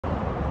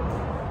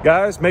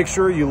Guys, make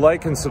sure you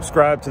like and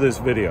subscribe to this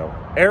video.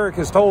 Eric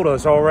has told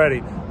us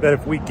already that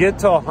if we get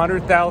to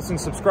 100,000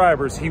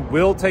 subscribers, he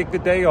will take the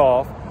day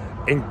off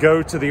and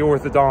go to the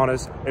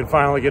orthodontist and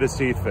finally get his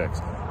teeth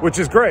fixed, which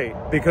is great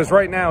because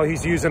right now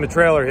he's using a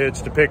trailer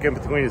hitch to pick in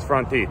between his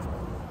front teeth.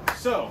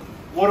 So,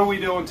 what are we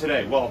doing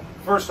today? Well,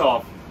 first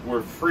off,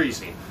 we're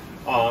freezing.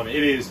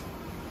 It is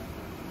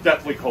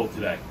definitely cold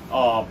today.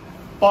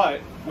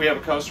 But we have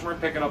a customer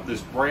picking up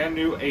this brand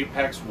new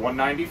Apex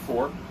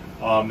 194.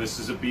 This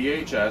is a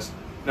BHS.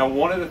 Now,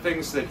 one of the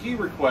things that he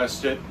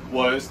requested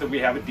was that we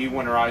have a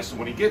De-Winterize, so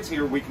when he gets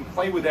here, we can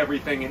play with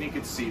everything and he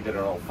can see that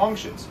it all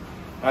functions.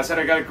 I said,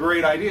 I got a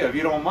great idea. If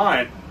you don't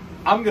mind,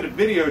 I'm going to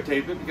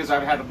videotape it because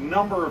I've had a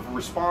number of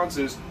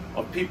responses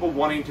of people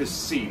wanting to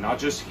see, not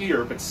just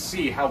hear, but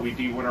see how we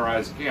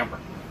de-winterize a camper.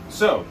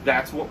 So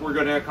that's what we're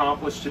going to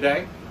accomplish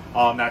today.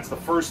 That's the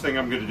first thing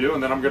I'm going to do,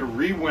 and then I'm going to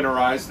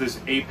re-winterize this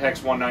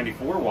Apex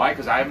 194. Why?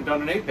 Because I haven't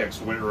done an Apex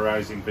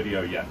winterizing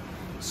video yet.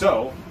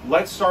 So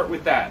let's start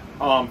with that.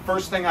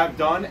 First thing I've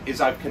done is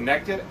I've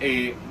connected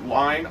a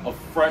line of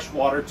fresh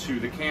water to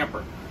the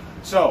camper.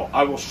 So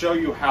I will show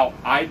you how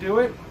I do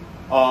it.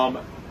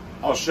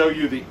 I'll show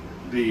you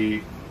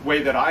the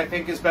way that I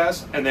think is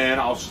best, and then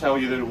I'll tell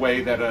you the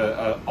way that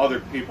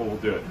other people will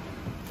do it.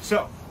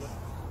 So,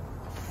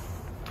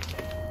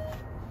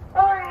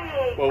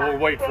 well, we'll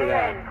wait for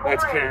that.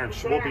 That's Karen.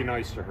 We'll be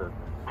nice to her.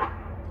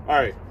 All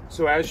right.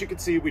 So as you can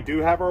see, we do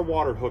have our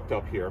water hooked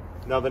up here.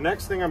 Now the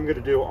next thing I'm going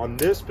to do on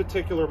this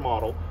particular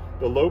model,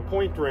 the low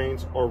point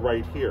drains are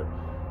right here.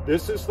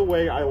 This is the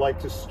way I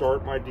like to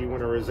start my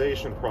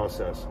de-winterization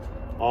process.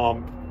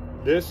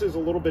 This is a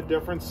little bit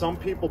different. Some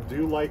people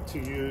do like to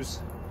use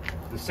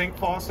the sink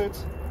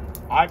faucets.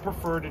 I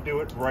prefer to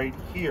do it right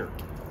here.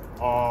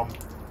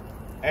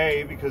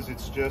 Because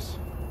it's just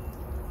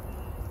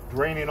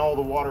draining all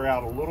the water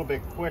out a little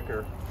bit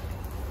quicker.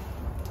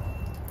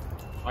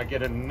 I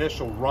get an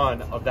initial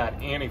run of that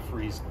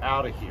antifreeze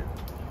out of here.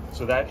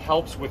 So that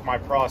helps with my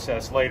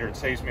process later. It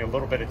saves me a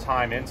little bit of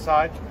time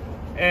inside,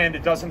 and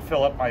it doesn't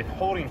fill up my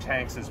holding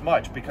tanks as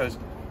much because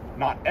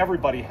not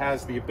everybody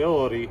has the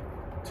ability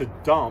to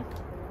dump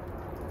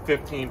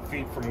 15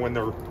 feet from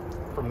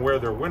where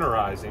they're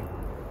winterizing.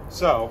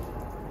 So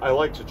I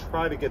like to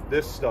try to get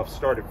this stuff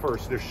started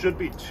first. There should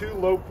be 2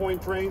 low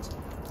point drains,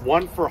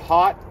 one for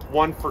hot,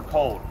 one for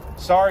cold.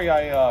 Sorry,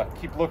 I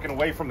keep looking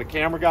away from the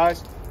camera,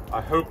 guys. I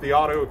hope the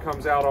audio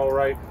comes out all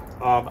right.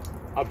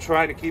 I'm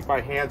trying to keep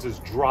my hands as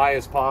dry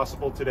as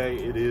possible today.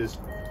 It is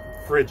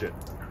frigid.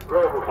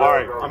 All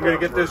right, I'm gonna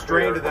get this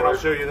drained and then I'll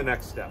show you the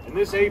next step. And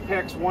this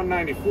Apex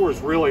 194 is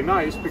really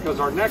nice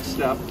because our next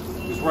step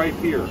is right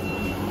here.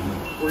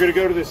 We're gonna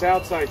go to this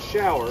outside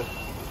shower.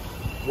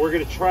 We're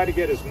gonna try to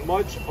get as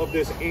much of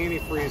this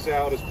antifreeze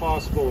out as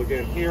possible.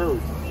 Again, here,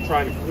 we're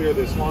trying to clear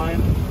this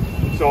line.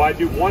 So I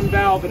do one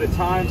valve at a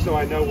time so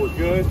I know we're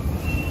good.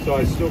 So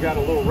I still got a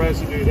little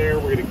residue there.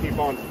 We're gonna keep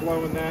on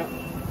flowing that.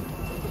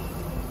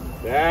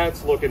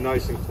 That's looking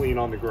nice and clean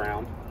on the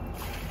ground.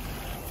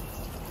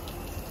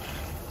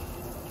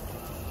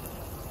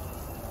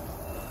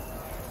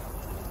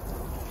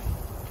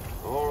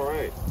 All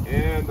right,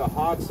 and the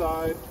hot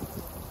side,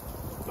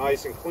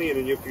 nice and clean.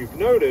 And if you've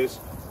noticed,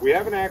 we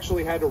haven't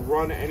actually had to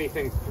run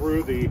anything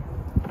through the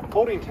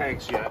holding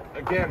tanks yet.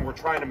 Again, we're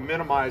trying to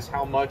minimize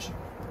how much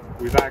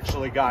we've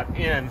actually got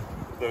in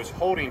those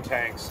holding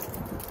tanks.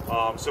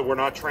 So we're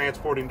not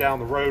transporting down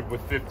the road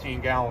with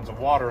 15 gallons of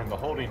water in the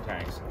holding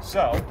tanks.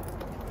 So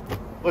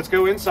let's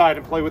go inside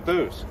and play with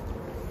those.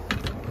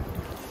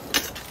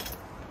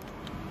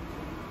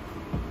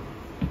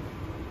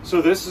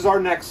 So this is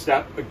our next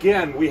step.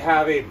 Again, we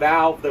have a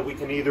valve that we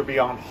can either be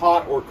on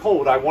hot or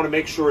cold. I want to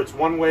make sure it's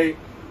one way.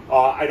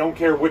 I don't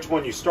care which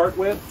one you start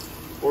with.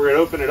 We're going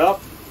to open it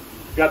up.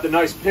 Got the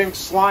nice pink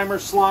Slimer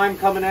slime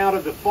coming out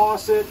of the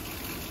faucet.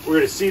 We're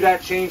going to see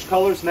that change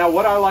colors. Now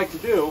what I like to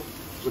do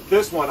with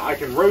this one, I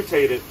can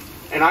rotate it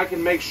and I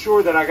can make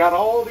sure that I got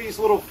all these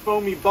little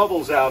foamy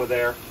bubbles out of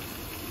there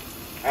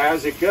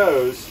as it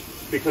goes,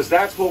 because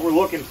that's what we're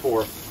looking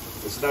for.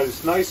 It's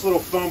those nice little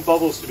foam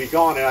bubbles to be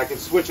gone, and I can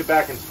switch it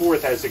back and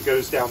forth as it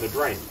goes down the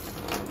drain.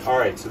 All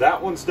right, so that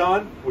one's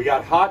done. We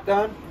got hot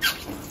done.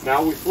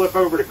 Now we flip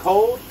over to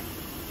cold.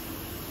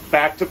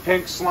 Back to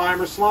pink slime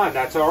or slime.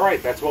 That's all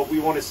right. That's what we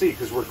want to see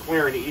because we're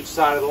clearing each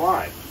side of the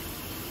line.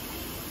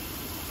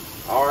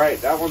 All right,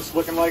 that one's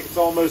looking like it's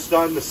almost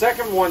done. The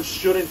second one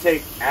shouldn't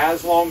take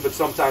as long, but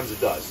sometimes it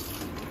does.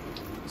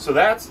 So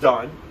that's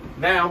done.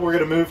 Now we're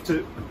going to move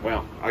to,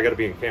 well, I got to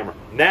be in camera.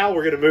 Now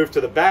we're going to move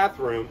to the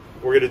bathroom.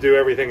 We're going to do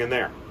everything in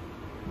there.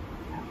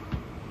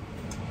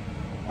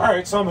 All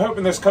right, so I'm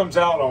hoping this comes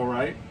out all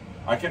right.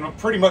 I can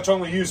pretty much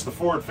only use the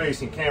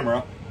forward-facing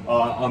camera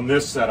on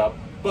this setup.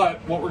 But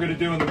what we're going to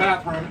do in the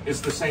bathroom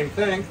is the same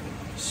thing.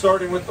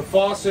 Starting with the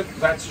faucet,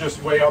 that's just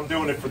the way I'm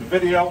doing it for the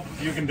video.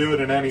 You can do it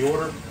in any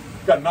order.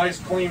 Got nice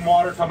clean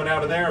water coming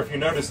out of there. If you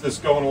notice this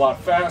going a lot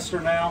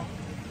faster now,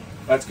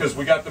 that's because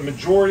we got the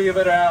majority of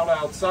it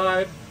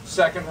outside.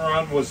 Second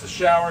run was the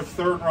shower,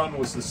 third run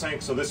was the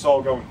sink, so this is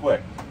all going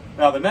quick.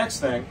 Now the next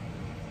thing,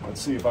 let's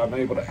see if I'm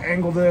able to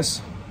angle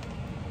this.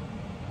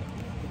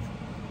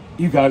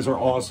 You guys are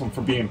awesome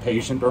for being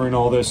patient during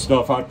all this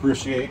stuff. I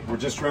appreciate. We're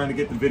just trying to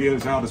get the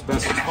videos out as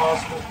best as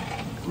possible.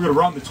 We're gonna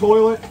run the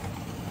toilet.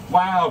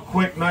 Wow,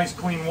 quick, nice,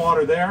 clean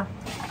water there.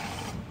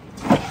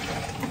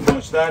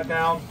 Flush that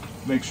down.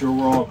 Make sure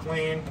we're all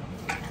clean.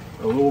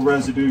 A little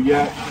residue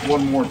yet.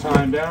 One more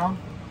time down.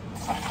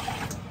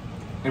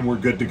 And we're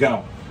good to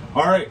go.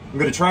 All right, I'm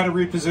gonna try to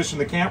reposition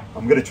the camera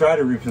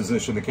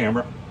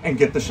and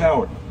get the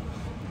shower.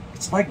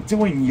 It's like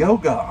doing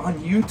yoga on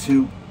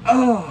YouTube.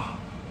 Oh,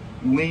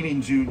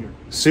 Leaning Junior.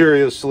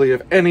 Seriously,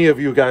 if any of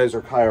you guys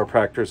are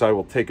chiropractors, I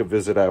will take a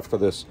visit after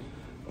this.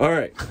 All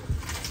right.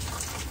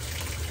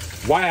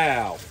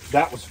 Wow,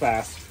 that was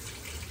fast.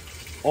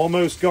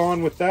 Almost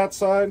gone with that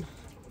side.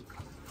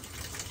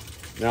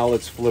 Now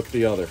let's flip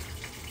the other.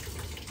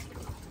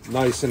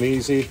 Nice and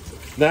easy.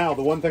 Now,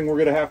 the one thing we're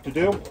gonna have to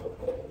do,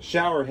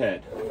 shower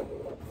head.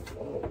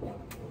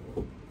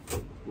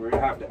 We're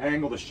gonna have to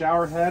angle the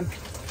shower head.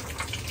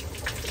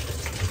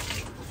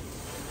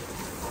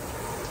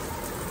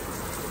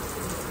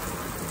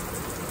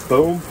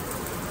 Boom.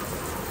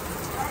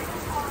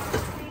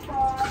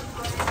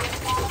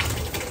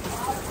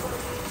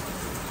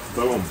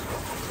 Boom.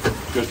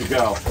 Good to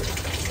go.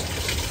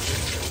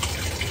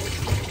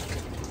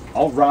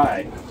 All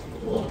right.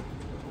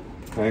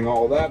 Hang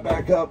all that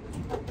back up.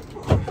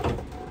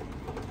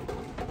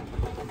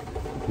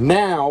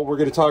 Now we're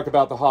going to talk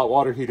about the hot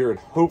water heater, and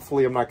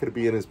hopefully I'm not going to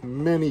be in as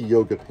many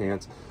yoga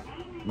pants.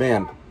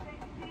 Man,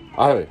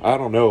 I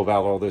don't know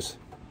about all this.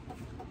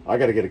 I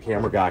got to get a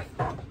camera guy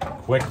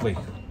quickly.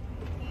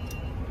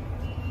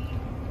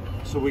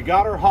 So we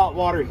got our hot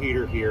water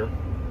heater here.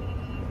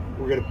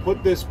 We're going to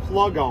put this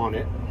plug on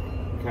it.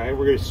 Okay,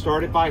 we're going to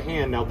start it by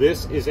hand. Now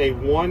this is a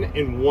 1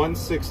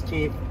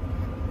 1/16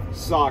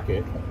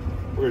 socket.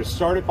 We're going to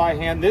start it by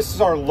hand. This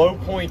is our low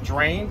point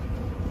drain.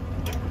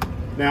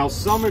 Now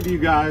some of you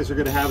guys are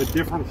going to have a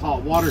different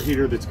hot water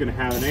heater that's going to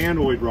have an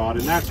anoid rod,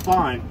 and that's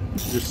fine.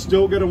 You're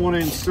still going to want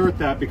to insert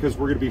that because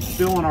we're going to be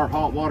filling our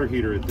hot water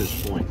heater at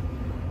this point.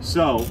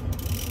 So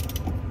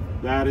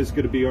that is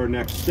going to be our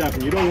next step.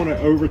 And you don't want to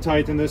over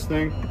tighten this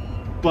thing,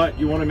 but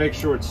you want to make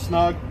sure it's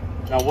snug.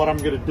 Now what I'm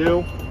going to do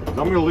is I'm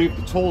going to leave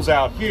the tools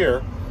out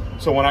here,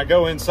 so when I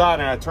go inside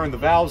and I turn the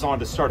valves on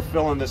to start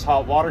filling this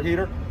hot water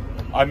heater,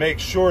 I make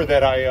sure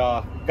that I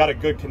got a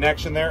good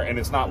connection there and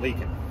it's not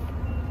leaking.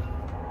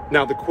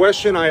 Now the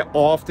question I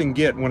often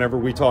get whenever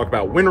we talk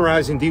about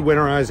winterize and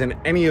de-winterize and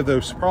any of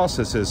those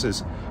processes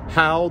is,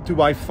 how do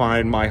I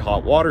find my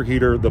hot water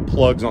heater, the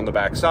plugs on the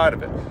back side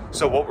of it?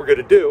 So what we're going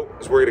to do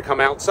is we're going to come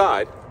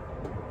outside.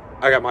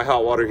 I got my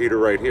hot water heater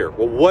right here.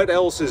 Well, what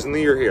else is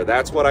near here?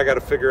 That's what I got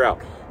to figure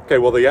out. Okay,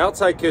 well, the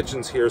outside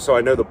kitchen's here, so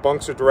I know the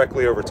bunks are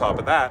directly over top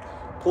of that.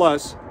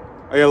 Plus,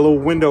 I got a little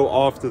window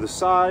off to the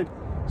side.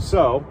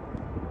 So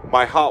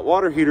my hot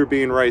water heater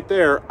being right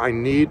there, I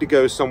need to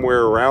go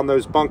somewhere around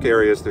those bunk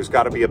areas. There's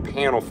got to be a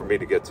panel for me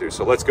to get to.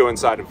 So let's go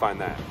inside and find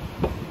that.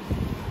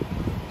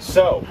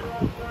 So,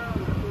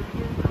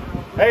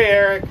 hey,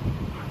 Eric.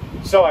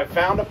 So I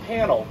found a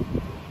panel.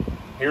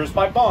 Here's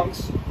my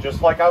bunks,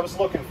 just like I was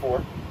looking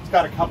for. It's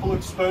got a couple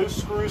exposed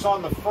screws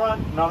on the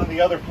front. None of the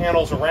other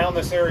panels around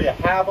this area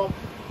have them.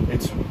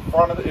 It's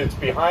it's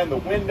behind the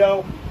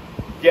window.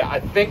 Yeah, I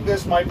think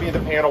this might be the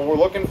panel we're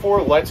looking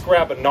for. Let's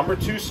grab a number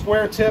 2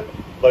 square tip.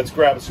 Let's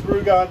grab a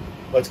screw gun.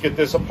 Let's get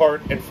this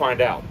apart and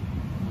find out.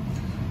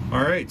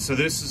 All right, so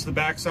this is the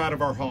back side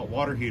of our hot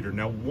water heater.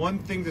 Now, one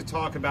thing to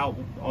talk about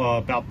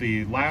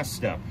the last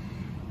step.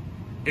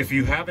 If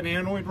you have an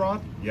anoid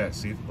rod, yeah,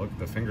 see, look,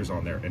 the finger's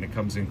on there, and it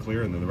comes in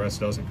clear, and then the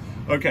rest doesn't.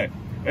 Okay,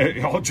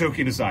 all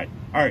joking aside.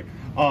 All right,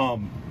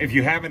 if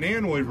you have an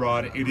anoid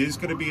rod, it is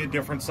going to be a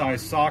different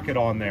size socket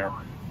on there.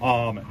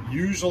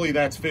 Usually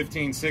that's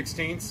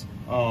 15/16,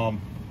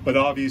 but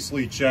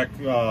obviously check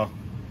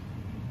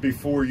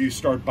before you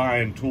start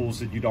buying tools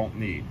that you don't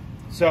need.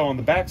 So on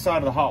the back side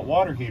of the hot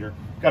water heater,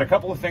 got a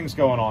couple of things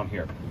going on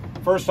here.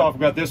 First off,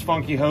 we've got this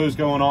funky hose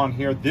going on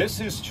here. This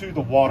is to the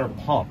water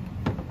pump,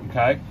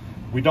 okay?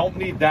 We don't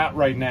need that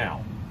right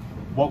now.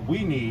 What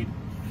we need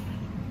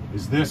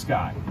is this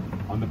guy.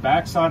 On the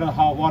back side of the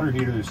hot water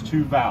heater, there's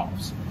 2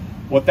 valves.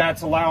 What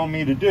that's allowing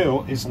me to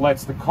do is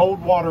lets the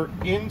cold water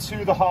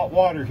into the hot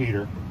water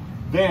heater,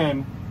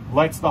 then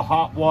lets the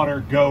hot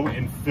water go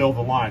and fill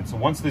the line. So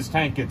once this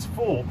tank gets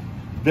full,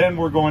 then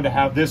we're going to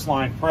have this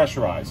line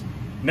pressurized.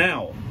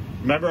 Now,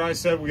 remember I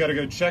said we got to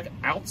go check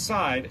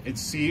outside and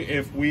see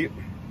if we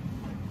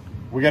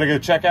got to go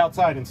check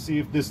outside and see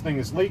if this thing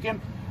is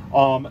leaking.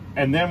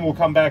 And then we'll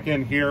come back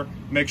in here,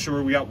 make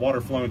sure we got water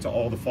flowing to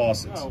all the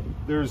faucets. So,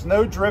 there's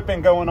no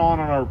dripping going on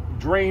our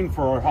drain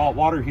for our hot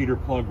water heater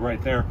plug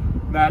right there.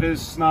 That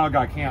is snug.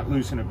 I can't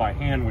loosen it by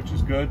hand, which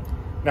is good.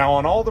 Now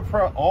on all the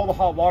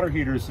hot water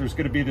heaters, there's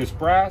going to be this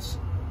brass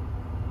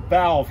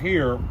valve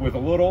here with a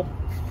little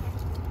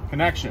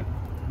connection.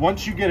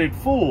 Once you get it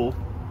full,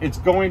 it's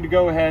going to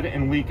go ahead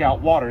and leak out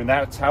water, and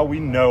that's how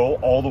we know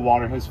all the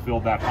water has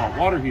filled that hot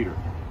water heater.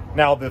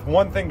 Now, the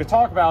one thing to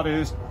talk about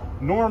is,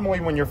 normally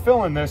when you're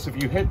filling this,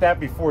 if you hit that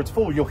before it's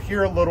full, you'll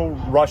hear a little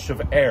rush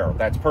of air.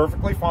 That's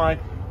perfectly fine.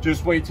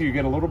 Just wait till you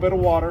get a little bit of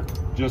water,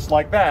 just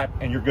like that,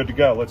 and you're good to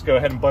go. Let's go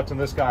ahead and button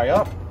this guy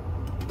up.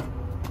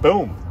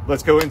 Boom.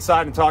 Let's go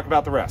inside and talk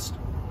about the rest.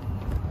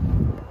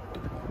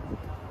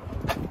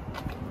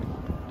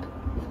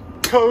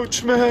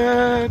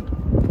 Coachman!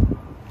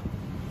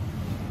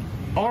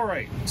 All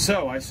right,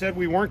 so I said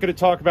we weren't going to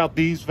talk about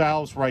these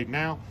valves right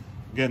now.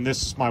 Again,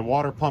 this is my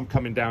water pump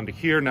coming down to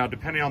here. Now,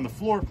 depending on the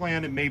floor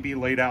plan, it may be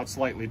laid out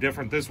slightly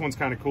different. This one's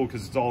kind of cool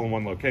because it's all in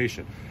one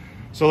location.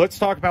 So let's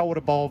talk about what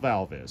a ball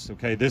valve is,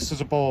 okay? This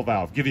is a ball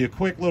valve. Give you a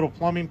quick little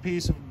plumbing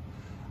piece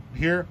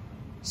here.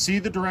 See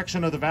the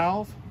direction of the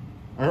valve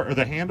or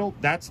the handle?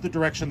 That's the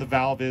direction the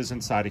valve is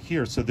inside of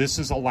here. So this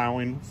is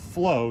allowing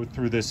flow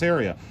through this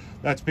area.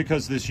 That's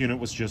because this unit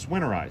was just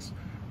winterized.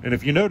 And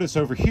if you notice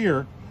over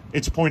here,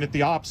 it's pointed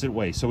the opposite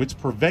way. So it's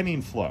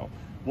preventing flow.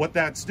 What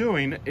that's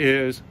doing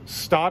is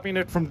stopping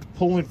it from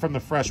pulling from the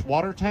fresh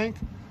water tank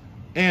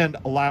and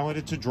allowing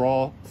it to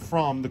draw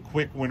from the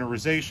quick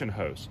winterization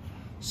hose.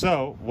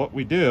 So what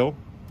we do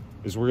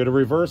is we're going to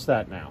reverse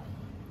that now,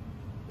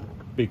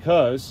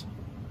 because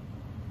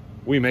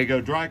we may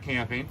go dry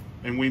camping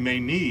and we may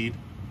need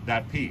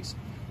that piece.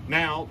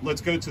 Now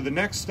let's go to the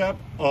next step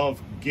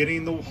of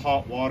getting the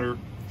hot water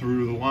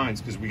through the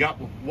lines, because we got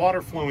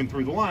water flowing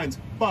through the lines,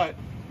 but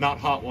not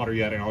hot water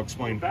yet, and I'll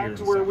explain here. Back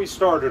to where we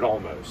started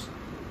almost.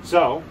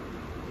 So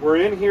we're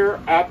in here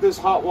at this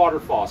hot water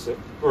faucet,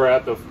 or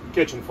at the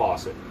kitchen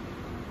faucet.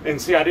 And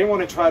see, I didn't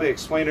want to try to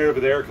explain it over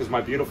there because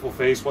my beautiful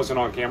face wasn't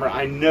on camera.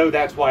 I know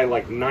that's why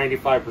like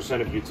 95%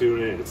 of you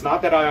tune in. It's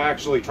not that I'm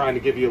actually trying to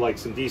give you like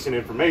some decent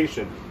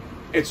information.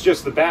 It's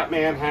just the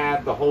Batman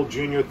hat, the whole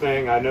junior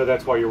thing. I know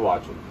that's why you're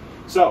watching.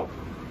 So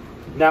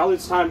now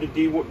it's time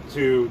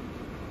to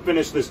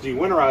finish this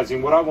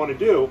de-winterizing. What I want to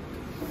do,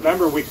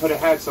 remember we could have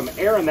had some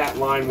air in that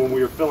line when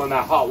we were filling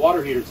that hot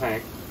water heater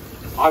tank.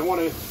 I want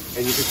to,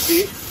 and you can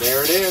see,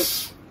 there it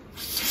is.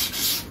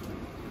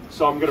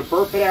 So I'm going to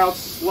burp it out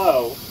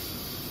slow.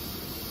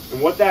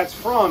 And what that's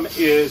from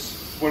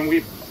is when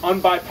we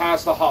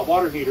unbypassed the hot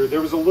water heater,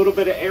 there was a little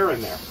bit of air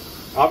in there.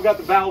 I've got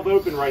the valve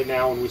open right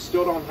now and we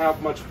still don't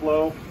have much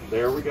flow.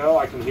 There we go.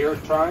 I can hear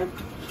it trying.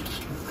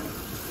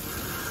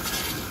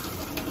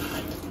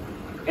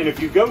 And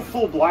if you go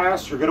full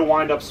blast, you're going to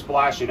wind up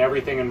splashing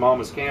everything in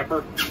Mama's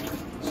camper.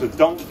 So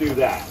don't do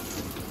that.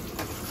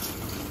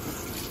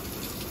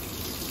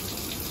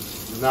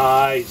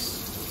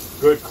 Nice.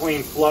 Good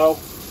clean flow.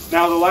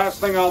 Now the last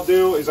thing I'll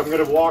do is I'm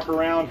going to walk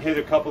around, hit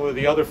a couple of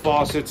the other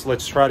faucets.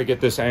 Let's try to get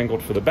this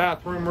angled for the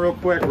bathroom real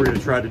quick. We're going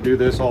to try to do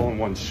this all in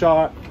one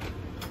shot.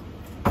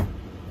 All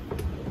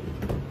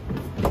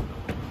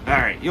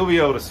right, you'll be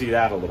able to see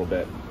that a little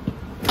bit.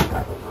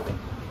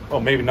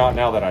 Well, maybe not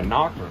now that I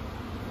knocked her.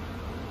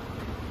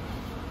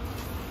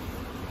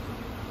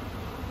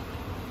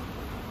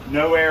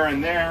 No air in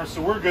there,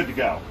 so we're good to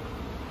go.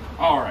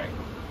 All right,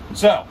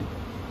 so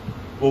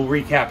we'll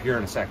recap here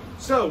in a second.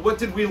 So what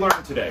did we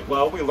learn today?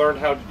 Well, we learned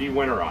how to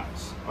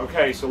de-winterize.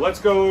 Okay, so let's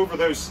go over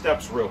those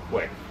steps real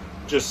quick.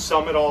 Just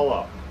sum it all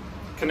up.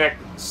 Connect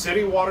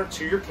city water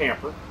to your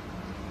camper.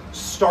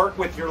 Start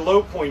with your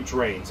low point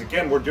drains.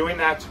 Again, we're doing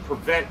that to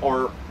prevent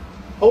our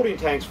holding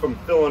tanks from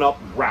filling up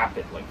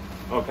rapidly,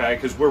 okay,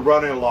 because we're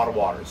running a lot of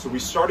water. So we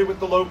started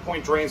with the low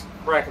point drains,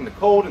 cracking the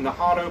cold and the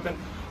hot open,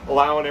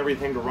 allowing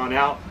everything to run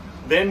out.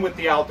 Then with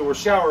the outdoor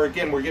shower,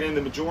 again, we're getting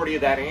the majority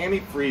of that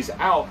antifreeze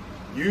out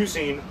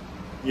using,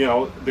 you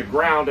know, the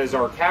ground as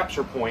our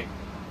capture point.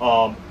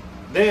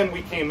 Then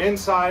we came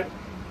inside,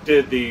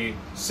 did the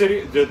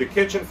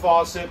kitchen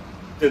faucet,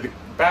 did the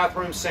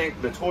bathroom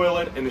sink, the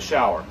toilet, and the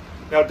shower.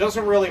 Now it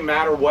doesn't really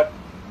matter what,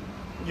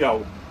 you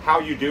know, how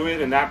you do it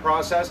in that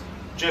process,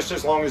 just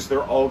as long as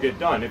they're all get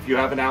done. If you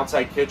have an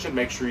outside kitchen,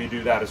 make sure you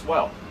do that as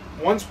well.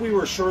 Once we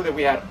were sure that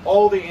we had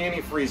all the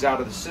antifreeze out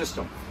of the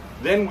system,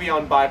 then we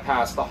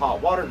unbypassed the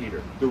hot water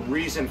heater. The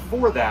reason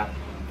for that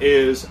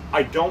is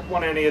I don't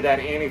want any of that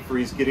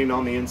antifreeze getting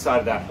on the inside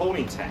of that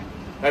holding tank.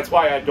 That's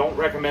why I don't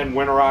recommend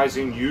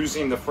winterizing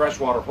using the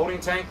freshwater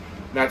holding tank.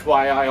 That's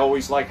why I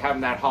always like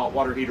having that hot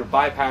water heater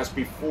bypassed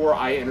before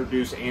I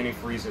introduce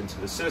antifreeze into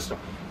the system,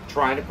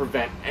 trying to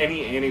prevent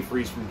any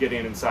antifreeze from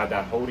getting inside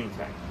that holding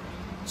tank.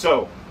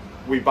 So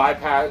we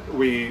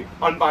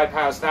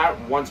unbypassed that.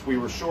 Once we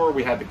were sure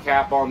we had the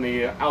cap on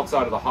the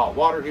outside of the hot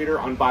water heater,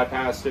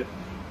 unbypassed it,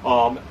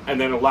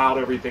 and then allowed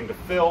everything to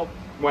fill.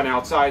 Went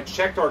outside,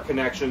 checked our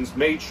connections,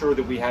 made sure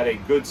that we had a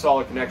good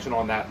solid connection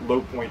on that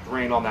low point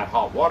drain on that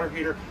hot water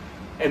heater,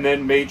 and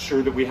then made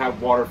sure that we had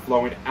water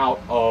flowing out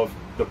of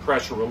the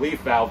pressure relief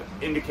valve,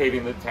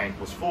 indicating the tank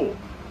was full.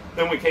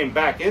 Then we came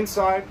back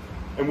inside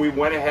and we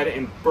went ahead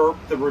and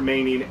burped the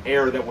remaining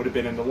air that would have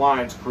been in the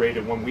lines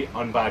created when we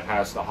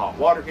unbypassed the hot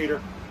water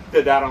heater.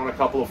 Did that on a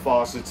couple of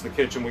faucets. The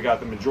kitchen, we got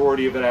the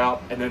majority of it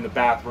out, and then the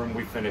bathroom,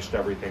 we finished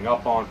everything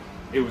up on.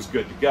 It was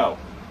good to go.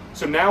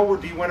 So now we're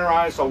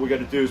de-winterized. All we got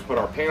to do is put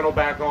our panel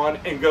back on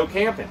and go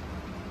camping.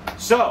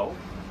 So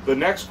the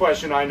next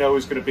question I know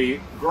is going to be,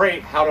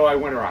 great, how do I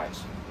winterize?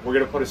 We're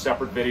going to put a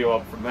separate video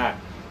up from that.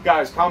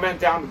 Guys, comment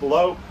down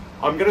below.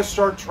 I'm going to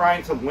start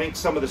trying to link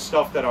some of the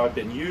stuff that I've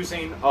been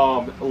using.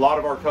 A lot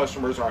of our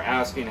customers are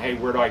asking, hey,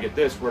 where do I get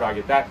this? Where do I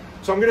get that?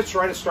 So I'm going to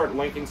try to start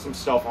linking some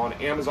stuff on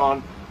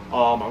Amazon.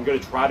 I'm going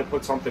to try to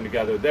put something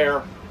together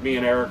there. Me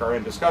and Eric are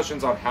in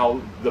discussions on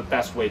how the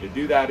best way to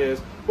do that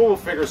is, but we'll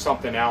figure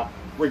something out.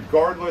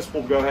 Regardless,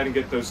 we'll go ahead and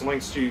get those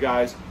links to you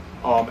guys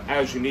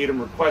as you need them.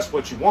 Request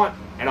what you want,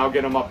 and I'll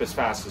get them up as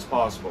fast as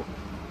possible.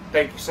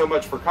 Thank you so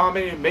much for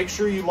commenting. Make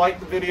sure you like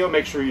the video.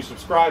 Make sure you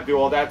subscribe. Do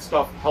all that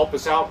stuff. Help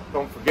us out.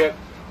 Don't forget,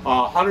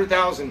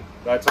 100,000.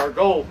 That's our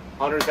goal.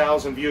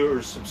 100,000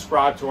 viewers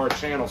subscribe to our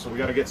channel. So we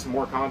got to get some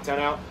more content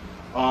out.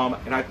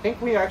 And I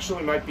think we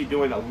actually might be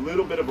doing a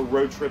little bit of a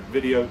road trip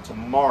video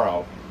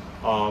tomorrow.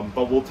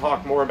 But we'll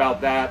talk more about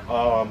that.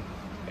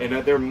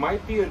 And there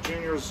might be a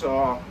juniors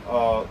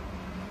vlog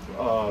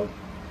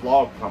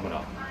coming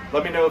up.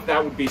 Let me know if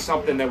that would be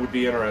something that would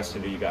be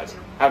interesting to you guys.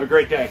 Have a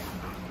great day.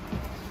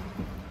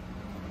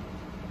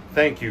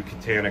 Thank you,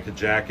 Katanica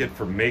Jacket,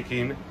 for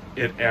making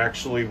it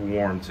actually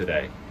warm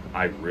today.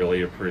 I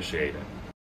really appreciate it.